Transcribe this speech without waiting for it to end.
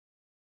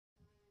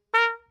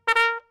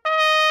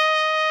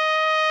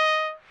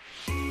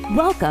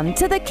Welcome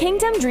to the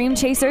Kingdom Dream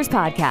Chasers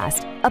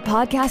podcast, a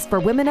podcast for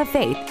women of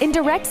faith in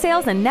direct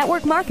sales and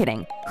network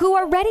marketing who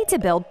are ready to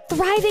build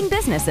thriving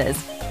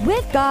businesses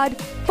with God,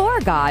 for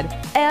God,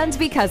 and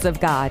because of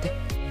God.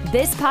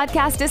 This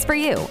podcast is for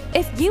you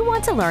if you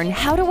want to learn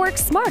how to work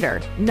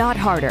smarter, not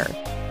harder.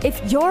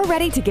 If you're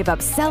ready to give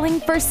up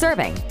selling for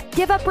serving,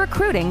 give up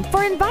recruiting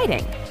for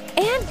inviting,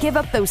 and give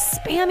up those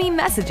spammy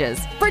messages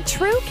for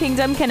true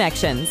kingdom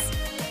connections.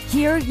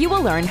 Here, you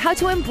will learn how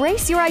to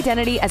embrace your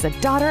identity as a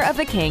daughter of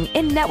the King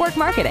in network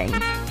marketing.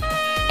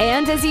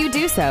 And as you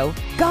do so,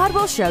 God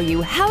will show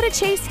you how to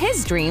chase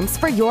His dreams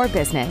for your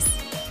business.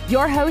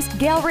 Your host,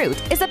 Gail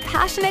Root, is a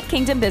passionate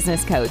kingdom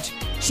business coach.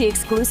 She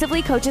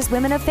exclusively coaches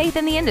women of faith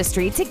in the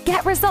industry to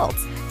get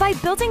results by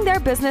building their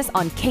business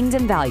on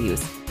kingdom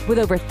values. With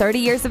over 30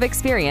 years of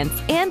experience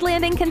and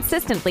landing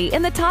consistently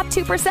in the top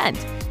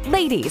 2%.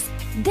 Ladies,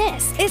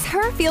 this is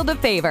her field of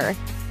favor.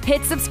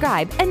 Hit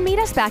subscribe and meet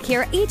us back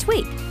here each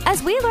week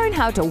as we learn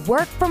how to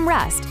work from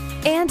rest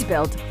and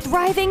build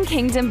thriving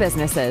kingdom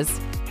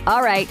businesses.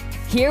 All right,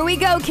 here we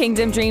go,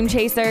 Kingdom Dream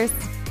Chasers.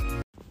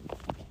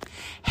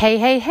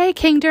 Hey,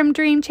 Kingdom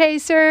Dream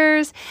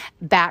Chasers.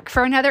 Back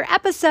for another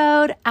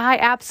episode. I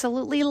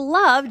absolutely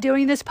love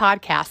doing this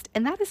podcast.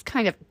 And that is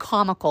kind of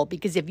comical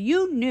because if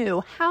you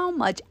knew how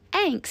much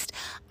angst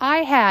I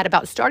had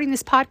about starting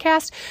this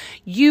podcast,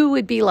 you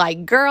would be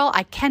like, girl,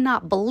 I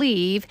cannot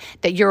believe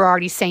that you're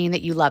already saying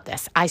that you love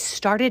this. I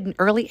started in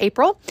early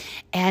April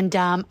and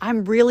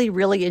I'm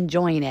really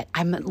enjoying it.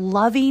 I'm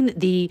loving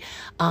the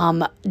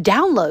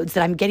downloads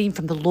that I'm getting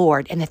from the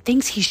Lord and the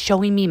things He's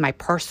showing me in my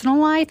personal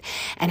life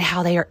and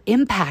how they are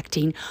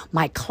impacting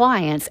my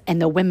clients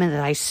and the women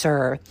that I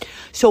serve.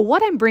 So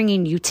what I'm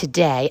bringing you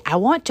today, I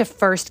want to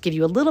first give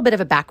you a little bit of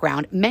a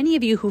background. Many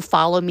of you who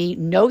follow me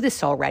know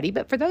this already,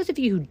 but for those of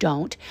you who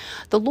don't,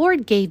 the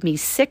Lord gave me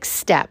 6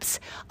 steps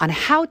on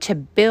how to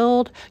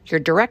build your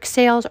direct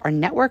sales or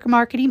network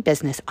marketing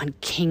business on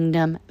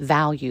kingdom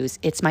values.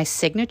 It's my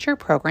signature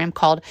program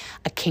called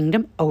A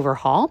Kingdom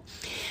Overhaul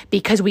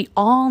because we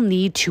all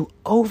need to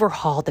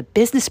overhaul the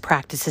business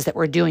practices that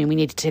we're doing. We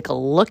need to take a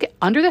look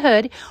under the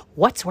hood,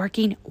 what's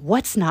working,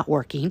 what's not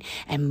working,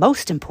 and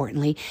most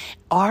importantly,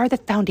 are the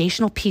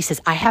foundational pieces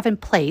I have in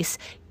place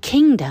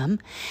kingdom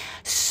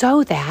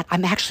so that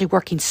I'm actually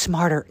working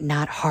smarter,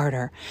 not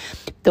harder.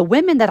 The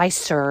women that I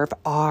serve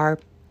are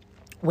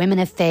women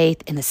of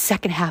faith in the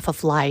second half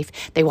of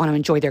life. They want to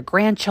enjoy their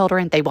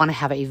grandchildren. They want to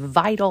have a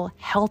vital,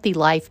 healthy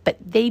life, but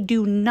they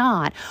do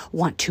not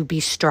want to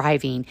be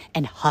striving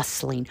and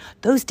hustling.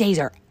 Those days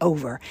are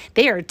over.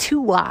 They are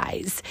too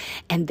wise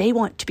and they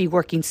want to be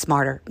working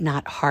smarter,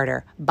 not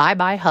harder.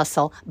 Bye-bye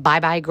hustle,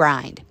 bye-bye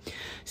grind.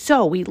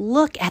 So we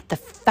look at the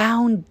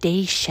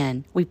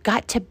foundation. We've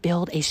got to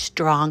build a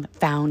strong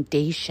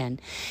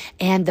foundation.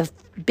 And the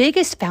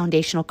biggest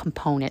foundational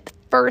component, the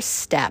first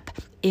step,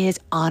 is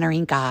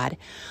honoring God,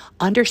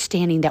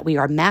 understanding that we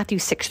are Matthew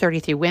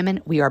 6:33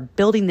 women. We are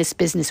building this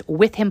business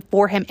with Him,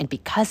 for Him, and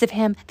because of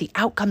Him. The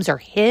outcomes are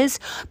His,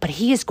 but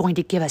He is going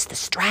to give us the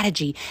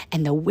strategy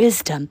and the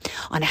wisdom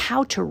on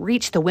how to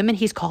reach the women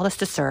He's called us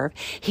to serve.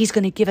 He's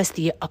going to give us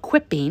the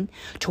equipping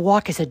to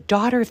walk as a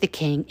daughter of the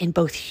King in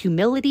both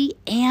humility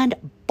and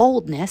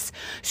boldness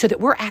so that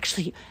we're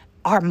actually,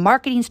 our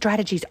marketing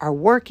strategies are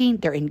working,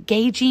 they're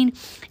engaging,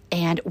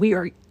 and we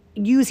are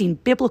using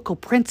biblical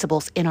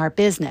principles in our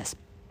business.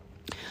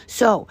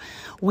 So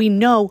we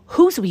know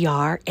whose we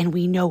are and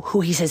we know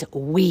who He says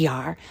we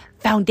are.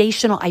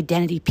 Foundational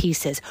identity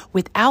pieces.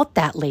 Without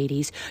that,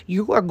 ladies,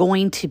 you are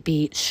going to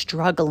be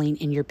struggling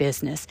in your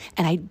business.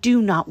 And I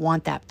do not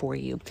want that for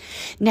you.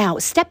 Now,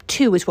 step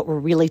 2 is what we're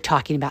really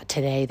talking about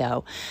today,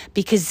 though,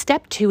 because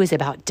step 2 is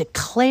about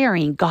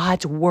declaring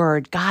God's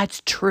word,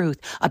 God's truth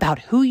about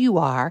who you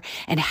are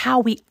and how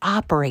we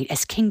operate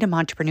as kingdom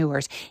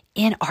entrepreneurs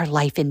in our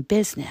life and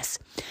business.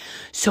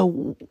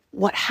 So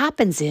what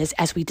happens is,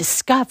 as we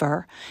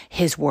discover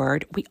His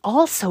word, we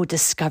also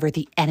discover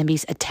the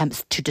enemy's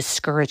attempts to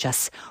discourage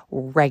us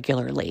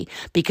regularly.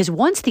 Because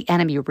once the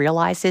enemy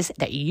realizes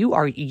that you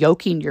are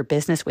yoking your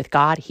business with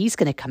God, he's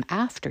going to come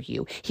after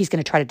you. He's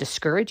going to try to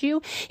discourage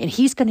you, and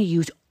he's going to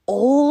use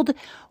old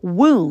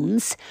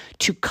wounds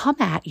to come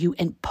at you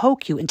and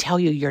poke you and tell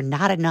you you're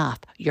not enough,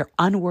 you're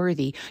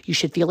unworthy, you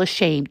should feel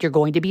ashamed, you're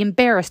going to be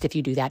embarrassed if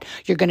you do that,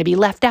 you're going to be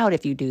left out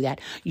if you do that,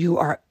 you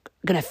are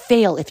going to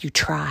fail if you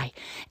try,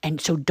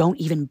 and so don't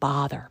even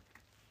bother.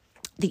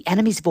 The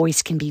enemy's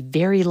voice can be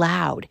very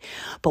loud,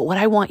 but what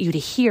I want you to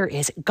hear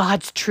is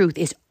God's truth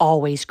is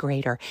always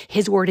greater.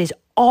 His word is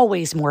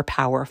always more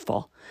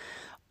powerful,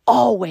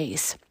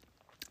 always.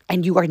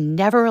 And you are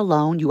never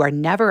alone, you are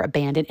never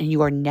abandoned, and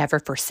you are never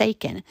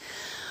forsaken.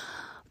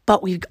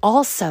 But we've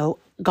also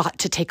got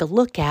to take a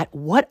look at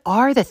what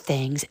are the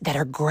things that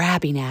are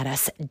grabbing at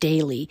us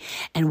daily.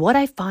 And what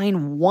I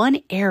find,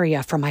 one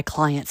area for my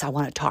clients I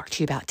want to talk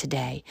to you about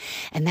today,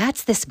 and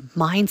that's this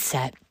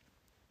mindset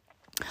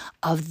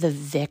of the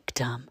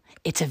victim.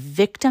 It's a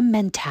victim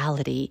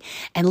mentality.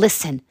 And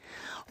listen,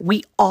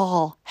 We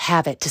all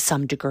have it to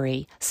some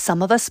degree,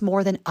 some of us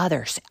more than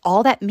others.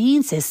 All that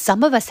means is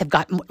some of us have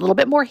got a little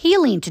bit more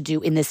healing to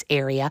do in this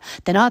area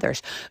than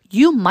others.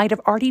 You might have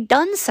already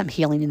done some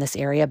healing in this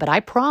area, but I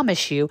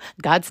promise you,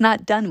 God's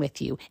not done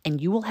with you, and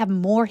you will have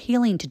more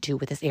healing to do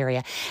with this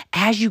area.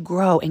 As you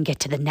grow and get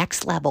to the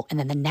next level and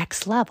then the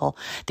next level,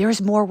 there is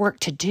more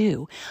work to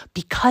do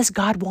because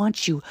God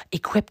wants you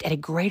equipped at a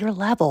greater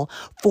level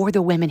for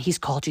the women He's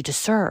called you to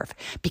serve,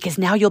 because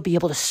now you'll be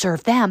able to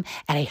serve them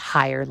at a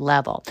higher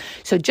level.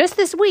 So just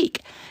this week,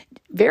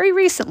 very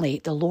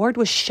recently, the Lord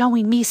was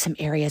showing me some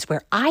areas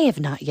where I have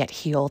not yet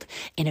healed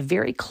in a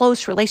very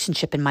close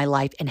relationship in my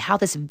life and how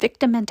this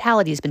victim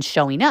mentality has been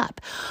showing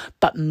up.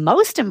 But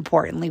most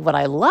importantly, what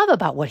I love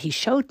about what He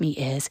showed me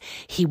is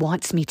He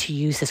wants me to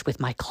use this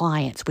with my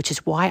clients, which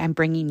is why I'm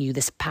bringing you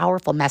this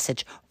powerful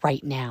message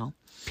right now.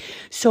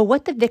 So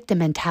what the victim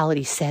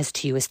mentality says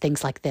to you is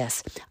things like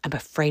this: I'm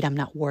afraid I'm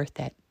not worth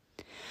it.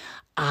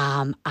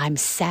 I'm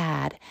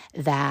sad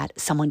that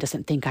someone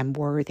doesn't think I'm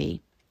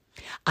worthy.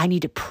 I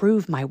need to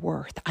prove my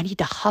worth. I need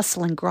to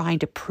hustle and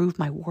grind to prove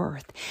my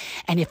worth.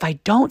 And if I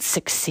don't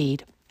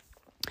succeed,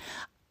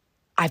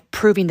 I've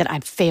proven that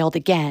I've failed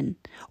again,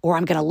 or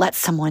I'm going to let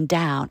someone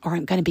down, or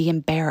I'm going to be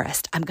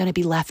embarrassed. I'm going to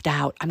be left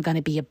out. I'm going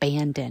to be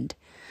abandoned.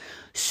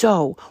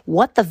 So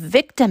what the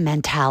victim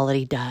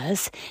mentality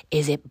does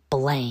is it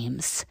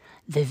blames.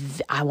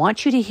 I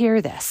want you to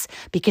hear this,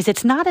 because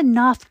it's not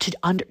enough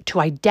to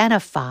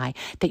identify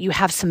that you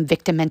have some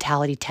victim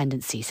mentality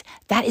tendencies.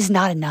 That is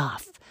not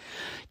enough.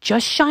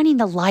 Just shining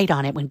the light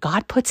on it, when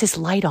God puts His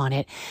light on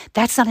it,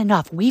 that's not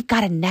enough. We've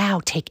got to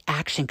now take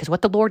action, because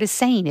what the Lord is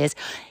saying is,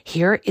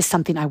 here is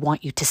something I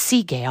want you to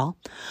see, Gail,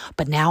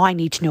 but now I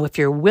need to know if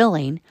you're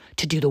willing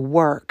to do the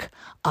work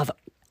of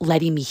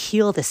letting me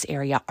heal this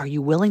area. Are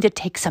you willing to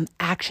take some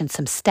action,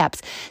 some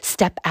steps,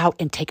 step out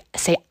and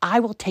say, I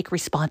will take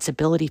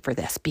responsibility for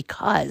this?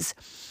 Because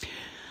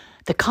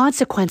the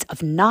consequence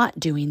of not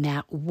doing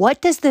that,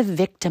 what does the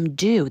victim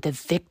do? The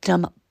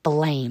victim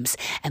blames.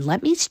 And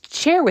let me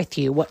share with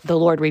you what the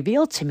Lord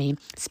revealed to me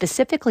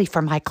specifically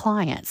for my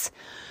clients.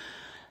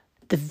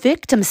 The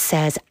victim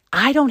says,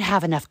 I don't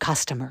have enough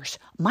customers.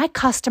 My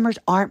customers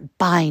aren't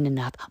buying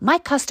enough. My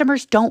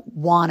customers don't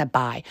want to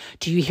buy.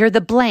 Do you hear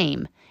the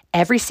blame?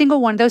 Every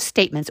single one of those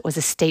statements was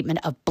a statement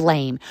of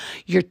blame.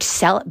 You're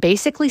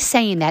basically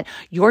saying that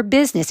your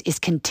business is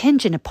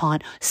contingent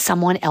upon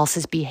someone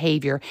else's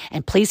behavior.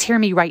 And please hear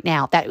me right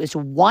now. That is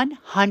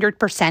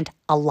 100%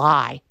 a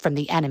lie from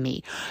the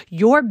enemy.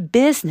 Your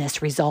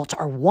business results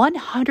are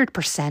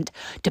 100%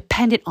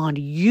 dependent on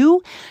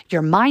you,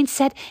 your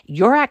mindset,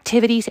 your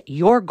activities,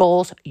 your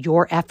goals,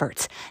 your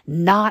efforts,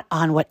 not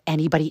on what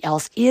anybody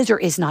else is or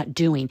is not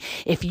doing.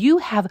 If you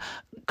have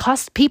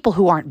people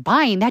who aren't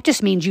buying, that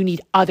just means you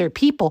need other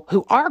people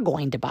who are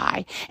going to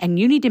buy, and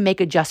you need to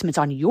make adjustments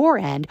on your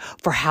end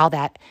for how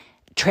that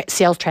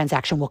sales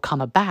transaction will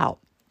come about.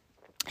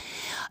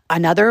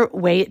 Another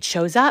way it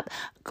shows up,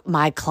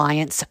 my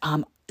clients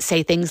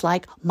say things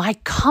like, my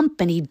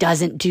company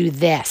doesn't do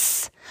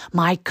this.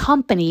 My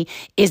company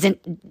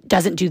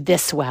doesn't do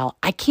this well.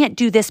 I can't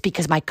do this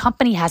because my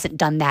company hasn't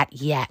done that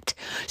yet.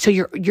 So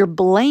you're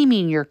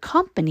blaming your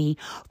company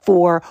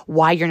for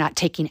why you're not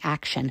taking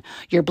action.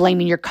 You're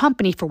blaming your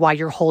company for why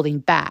you're holding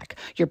back.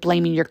 You're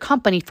blaming your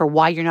company for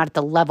why you're not at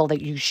the level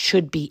that you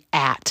should be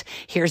at.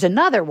 Here's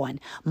another one.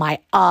 My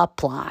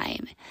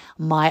upline.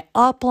 My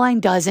upline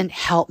doesn't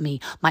help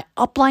me. My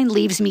upline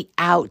leaves me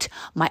out.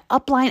 My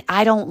upline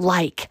I don't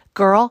like.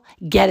 Girl,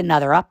 get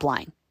another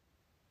upline.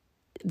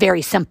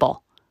 Very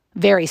simple.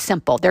 Very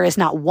simple. There is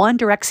not one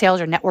direct sales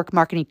or network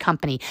marketing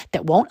company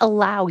that won't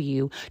allow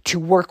you to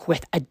work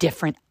with a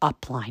different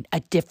upline,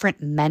 a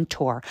different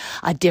mentor,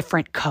 a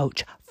different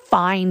coach.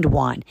 Find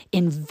one.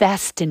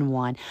 Invest in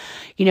one.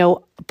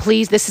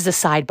 Please, this is a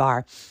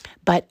sidebar,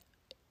 but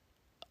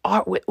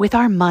with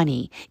our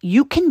money,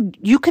 you can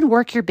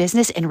work your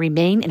business and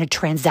remain in a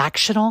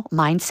transactional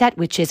mindset,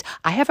 which is,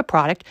 I have a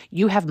product,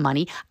 you have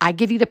money, I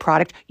give you the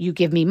product, you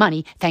give me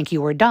money, thank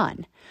you, we're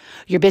done.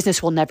 Your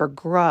business will never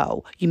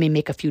grow. You may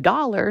make a few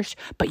dollars,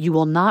 but you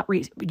will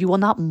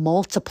not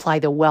multiply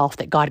the wealth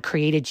that God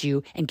created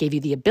you and gave you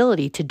the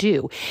ability to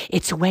do.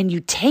 It's when you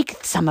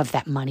take some of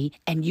that money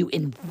and you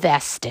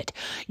invest it.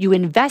 You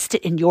invest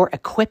it in your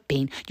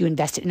equipping. You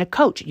invest it in a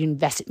coach. You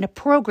invest it in a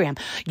program.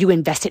 You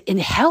invest it in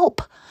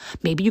help.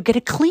 Maybe you get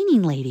a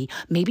cleaning lady.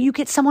 Maybe you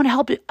get someone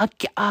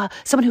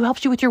someone who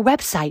helps you with your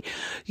website.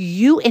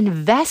 You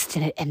invest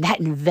in it, and that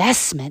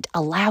investment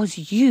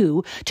allows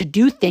you to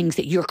do things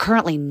that you're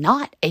currently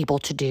not able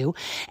to do.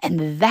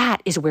 And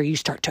that is where you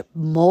start to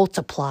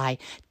multiply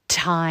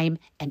time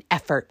and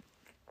effort.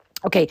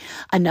 Okay,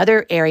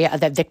 another area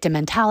of that victim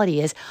mentality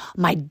is,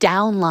 my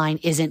downline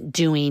isn't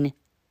doing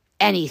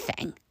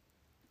anything.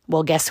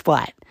 Well, guess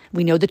what?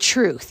 We know the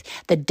truth.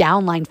 The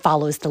downline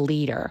follows the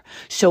leader.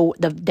 So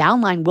the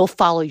downline will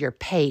follow your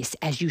pace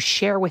as you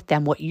share with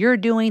them what you're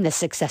doing, the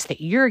success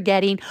that you're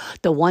getting.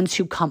 The ones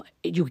who come,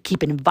 you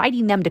keep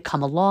inviting them to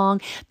come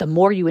along. The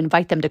more you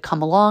invite them to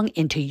come along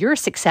into your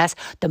success,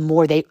 the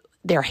more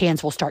their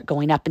hands will start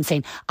going up and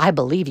saying, I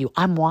believe you.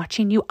 I'm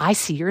watching you. I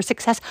see your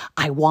success.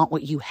 I want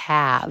what you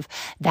have.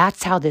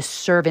 That's how this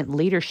servant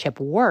leadership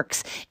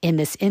works in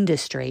this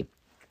industry.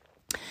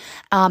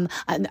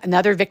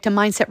 Another victim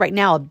mindset right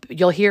now,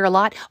 you'll hear a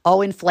lot,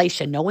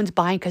 inflation. No one's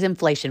buying because of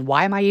inflation.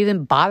 Why am I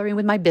even bothering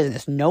with my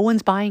business? No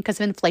one's buying because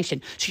of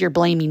inflation. So you're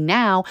blaming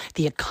now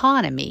the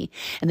economy.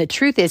 And the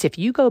truth is, if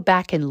you go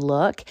back and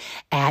look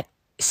at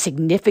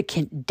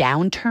significant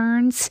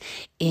downturns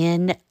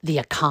in the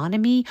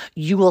economy,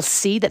 you will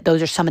see that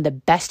those are some of the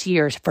best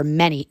years for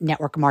many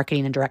network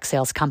marketing and direct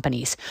sales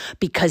companies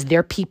because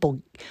their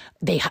people,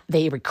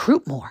 they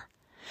recruit more.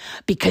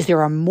 Because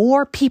there are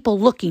more people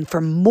looking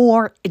for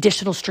more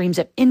additional streams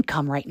of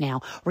income right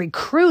now.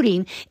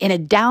 Recruiting in a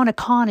down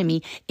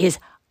economy is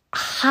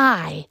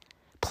high.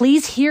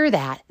 Please hear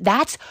that.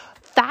 That's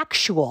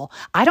factual.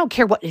 I don't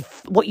care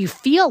what you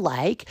feel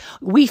like.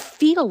 We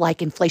feel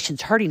like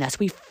inflation's hurting us.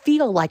 We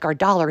feel like our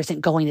dollar isn't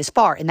going as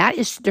far. And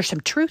there's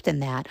some truth in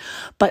that.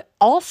 But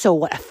also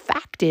what a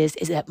fact is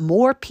that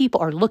more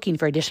people are looking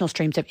for additional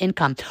streams of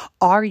income.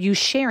 Are you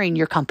sharing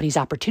your company's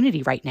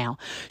opportunity right now?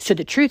 So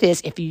the truth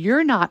is, if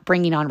you're not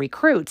bringing on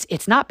recruits,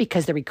 it's not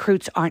because the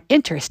recruits aren't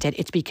interested.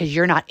 It's because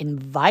you're not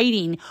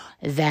inviting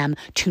them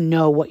to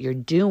know what you're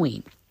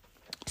doing.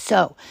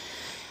 So,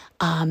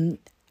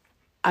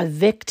 a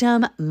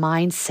victim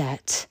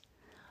mindset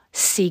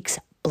seeks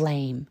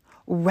blame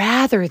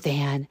rather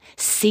than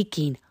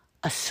seeking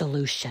a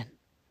solution.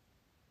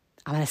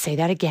 I'm going to say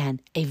that again.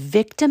 A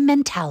victim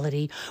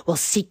mentality will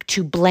seek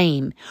to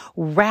blame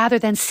rather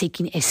than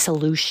seeking a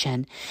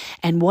solution.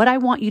 And what I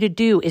want you to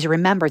do is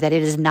remember that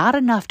it is not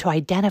enough to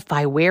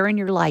identify where in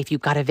your life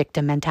you've got a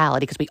victim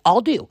mentality, because we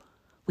all do.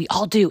 We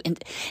all do.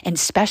 And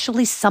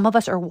especially some of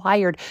us are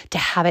wired to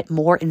have it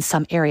more in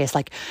some areas.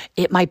 Like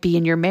it might be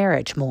in your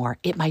marriage more.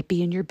 It might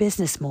be in your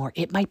business more.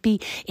 It might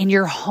be in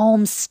your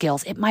home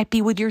skills. It might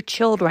be with your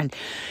children.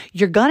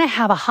 You're going to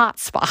have a hot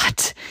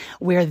spot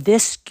where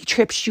this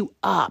trips you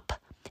up.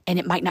 And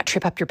it might not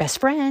trip up your best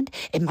friend.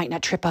 It might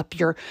not trip up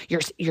your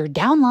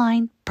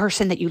downline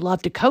person that you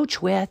love to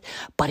coach with,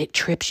 but it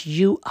trips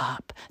you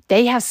up.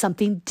 They have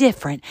something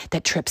different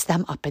that trips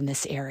them up in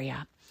this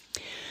area.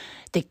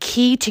 The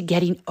key to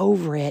getting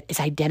over it is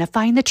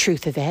identifying the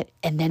truth of it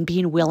and then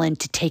being willing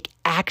to take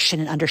action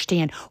and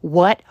understand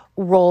what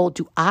role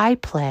do I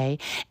play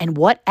and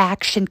what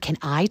action can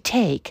I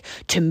take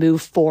to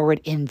move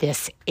forward in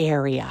this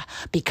area,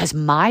 because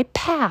my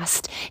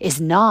past is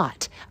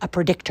not a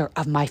predictor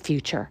of my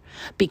future.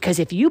 Because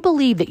if you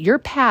believe that your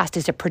past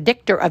is a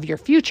predictor of your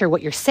future,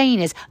 what you're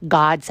saying is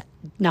God's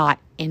not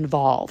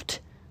involved.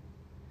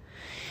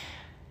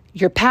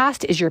 Your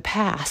past is your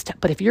past,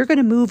 but if you're going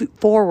to move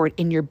forward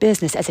in your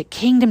business as a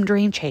kingdom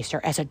dream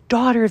chaser, as a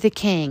daughter of the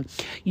King,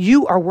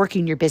 you are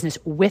working your business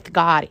with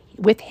God.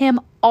 With Him,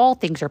 all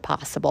things are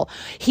possible.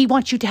 He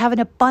wants you to have an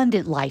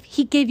abundant life.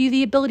 He gave you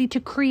the ability to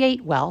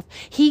create wealth.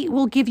 He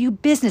will give you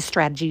business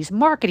strategies,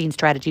 marketing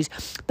strategies.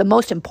 The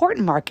most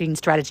important marketing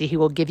strategy He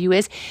will give you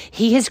is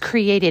He has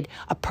created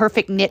a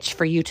perfect niche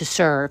for you to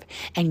serve.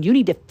 And you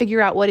need to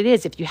figure out what it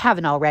is if you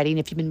haven't already. And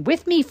if you've been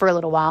with me for a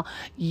little while,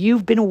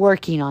 you've been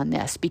working on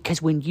this. Because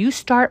when you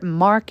start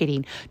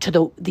marketing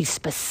to the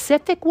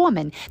specific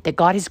woman that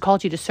God has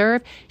called you to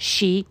serve,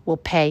 she will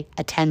pay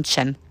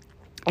attention.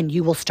 And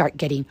you will start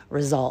getting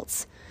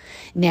results.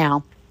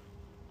 Now,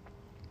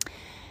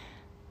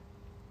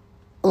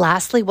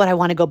 lastly, what I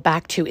want to go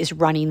back to is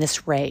running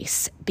this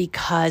race,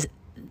 because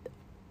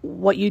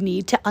what you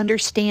need to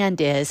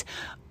understand is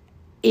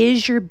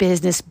your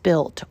business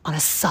built on a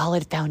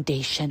solid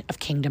foundation of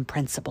kingdom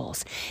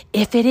principles?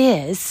 If it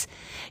is,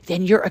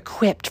 then you're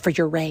equipped for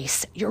your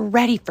race. You're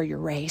ready for your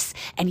race.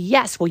 And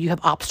yes, will you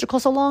have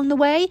obstacles along the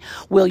way?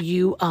 Will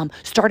you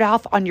start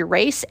off on your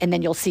race and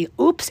then you'll see,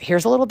 oops,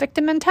 here's a little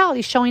victim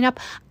mentality showing up.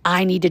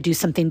 I need to do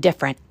something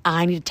different.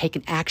 I need to take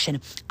an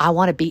action. I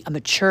want to be a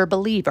mature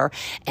believer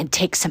and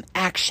take some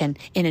action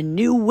in a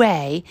new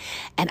way.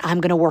 And I'm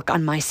going to work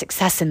on my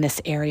success in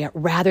this area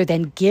rather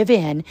than give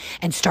in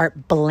and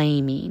start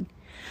blaming.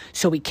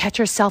 So we catch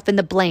ourselves in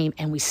the blame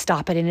and we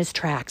stop it in its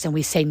tracks and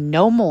we say,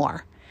 no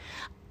more.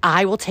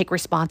 I will take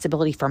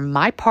responsibility for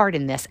my part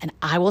in this and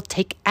I will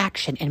take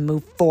action and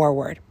move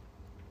forward.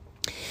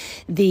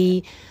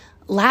 The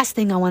last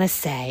thing I want to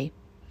say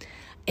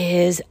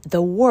is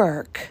the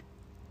work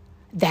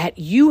that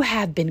you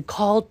have been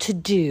called to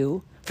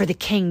do for the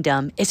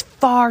kingdom is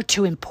far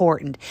too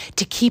important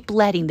to keep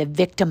letting the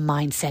victim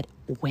mindset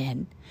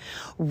win.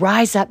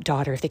 Rise up,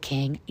 daughter of the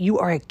King. You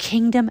are a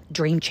kingdom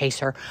dream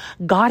chaser.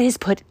 God has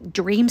put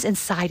dreams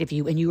inside of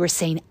you, and you are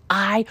saying,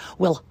 I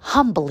will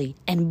humbly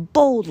and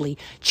boldly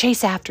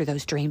chase after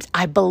those dreams.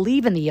 I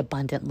believe in the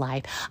abundant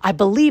life. I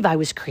believe I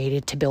was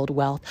created to build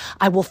wealth.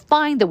 I will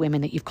find the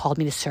women that you've called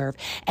me to serve,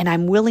 and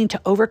I'm willing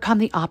to overcome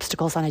the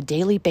obstacles on a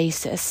daily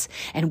basis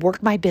and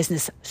work my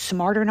business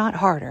smarter, not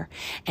harder,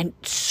 and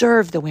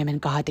serve the women,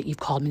 God, that you've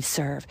called me to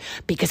serve,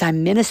 because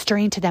I'm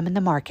ministering to them in the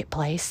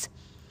marketplace.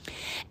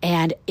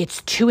 And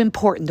it's too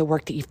important, the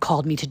work that you've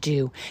called me to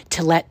do,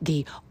 to let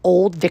the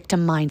old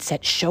victim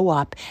mindset show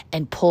up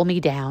and pull me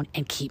down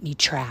and keep me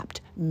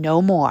trapped.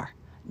 No more.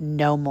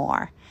 No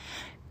more.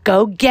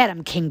 Go get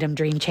 'em, Kingdom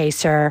Dream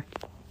Chaser.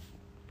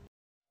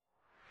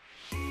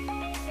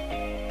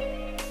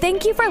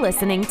 Thank you for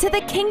listening to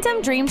the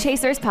Kingdom Dream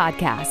Chasers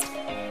podcast.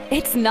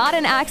 It's not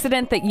an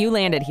accident that you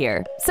landed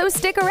here, so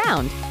stick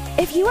around.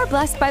 If you are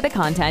blessed by the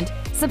content,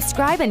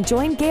 subscribe and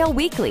join Gail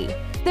weekly.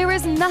 There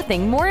is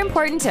nothing more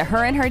important to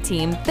her and her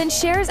team than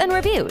shares and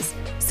reviews.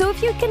 So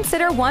if you'd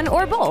consider one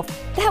or both,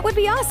 that would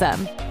be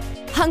awesome.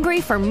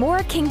 Hungry for more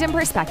Kingdom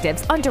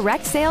perspectives on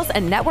direct sales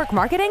and network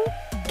marketing?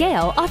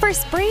 Gail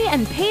offers free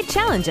and paid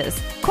challenges,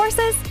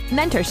 courses,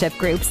 mentorship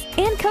groups,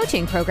 and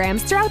coaching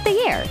programs throughout the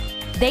year.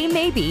 They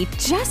may be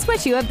just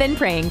what you have been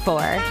praying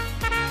for.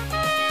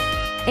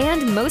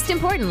 And most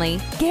importantly,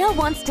 Gail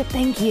wants to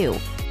thank you.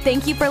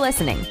 Thank you for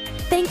listening.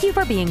 Thank you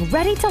for being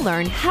ready to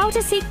learn how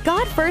to seek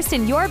God first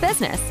in your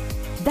business.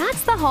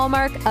 That's the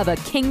hallmark of a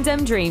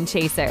Kingdom Dream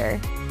Chaser.